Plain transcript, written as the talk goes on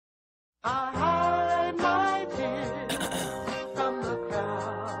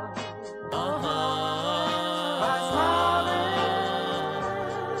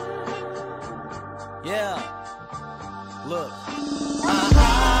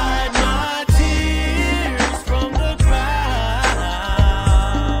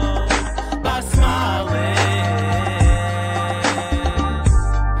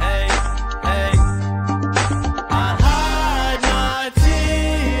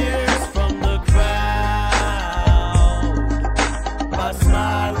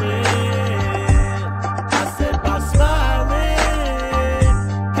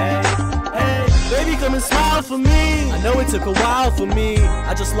took a while for me.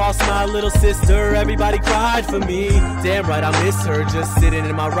 I just lost my little sister, everybody cried for me. Damn right I miss her, just sitting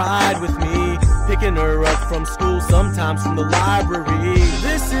in my ride with me, picking her up from school, sometimes from the library.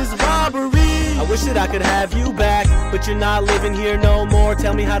 This is robbery. I wish that I could have you back, but you're not living here no more.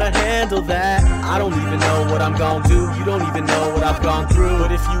 Tell me how to handle that. I don't even know what I'm gonna do. You don't even know what I've gone through.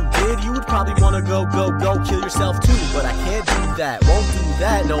 But if you did, you would probably wanna go kill yourself too. But I can't do that, won't do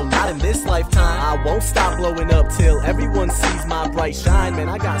that, no, not in this lifetime. I won't stop blowing up till everyone sees my bright shine. Man,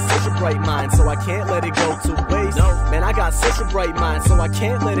 I got such a bright mind, so I can't let it go to waste. No. Man, I got such a bright mind, so I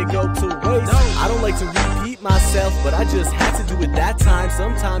can't let it go to waste. No. I don't like to repeat myself, but I just had to do it that time.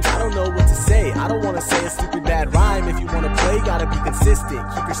 Sometimes I don't know what to say. I don't wanna say a stupid bad rhyme. If you wanna play, gotta be consistent.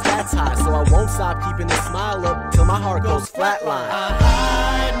 Keep your stats high, so I won't stop keeping a smile up till my heart goes flatline. I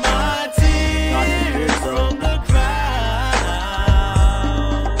hide my tears from the crowd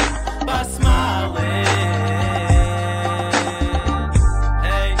by smiling.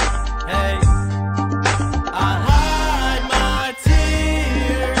 Hey, hey. I hide my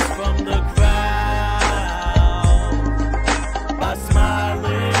tears from the crowd by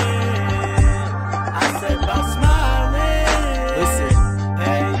smiling. I said by smiling. Listen,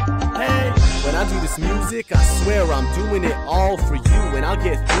 hey, hey. when I do this music, I swear I'm doing it all for you. And I'll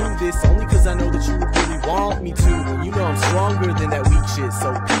get through this only cause I know that you would really want me to. And you know I'm stronger than that weak shit.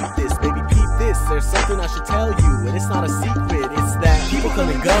 So peep this, baby, peep this. There's something I should tell you, and it's not a secret. It's that people come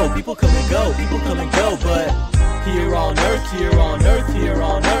and go, people come and go, people come and go. But here on earth, here on earth, here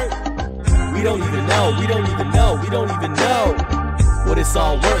on earth, we don't even know, we don't even know, we don't even know what it's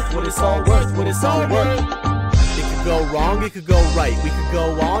all worth, what it's all worth, what it's all worth. It could go wrong, it could go right. We could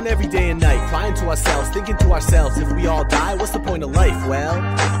go on every day and night, crying to ourselves, thinking to ourselves, if we all die, what's the point of life? Well,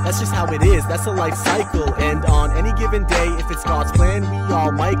 that's just how it is, that's a life cycle. And on any given day, if it's God's plan, we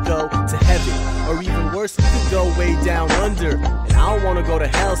all might go to heaven. Or even worse, we could go way down under. And I don't wanna go to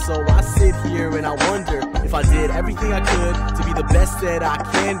hell, so I sit here and I wonder if I did everything I could to be the best that I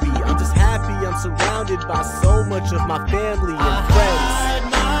can be. I'm just happy I'm surrounded by so much of my family and friends. I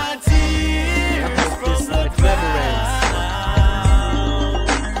hide my tears I hope this life never ends.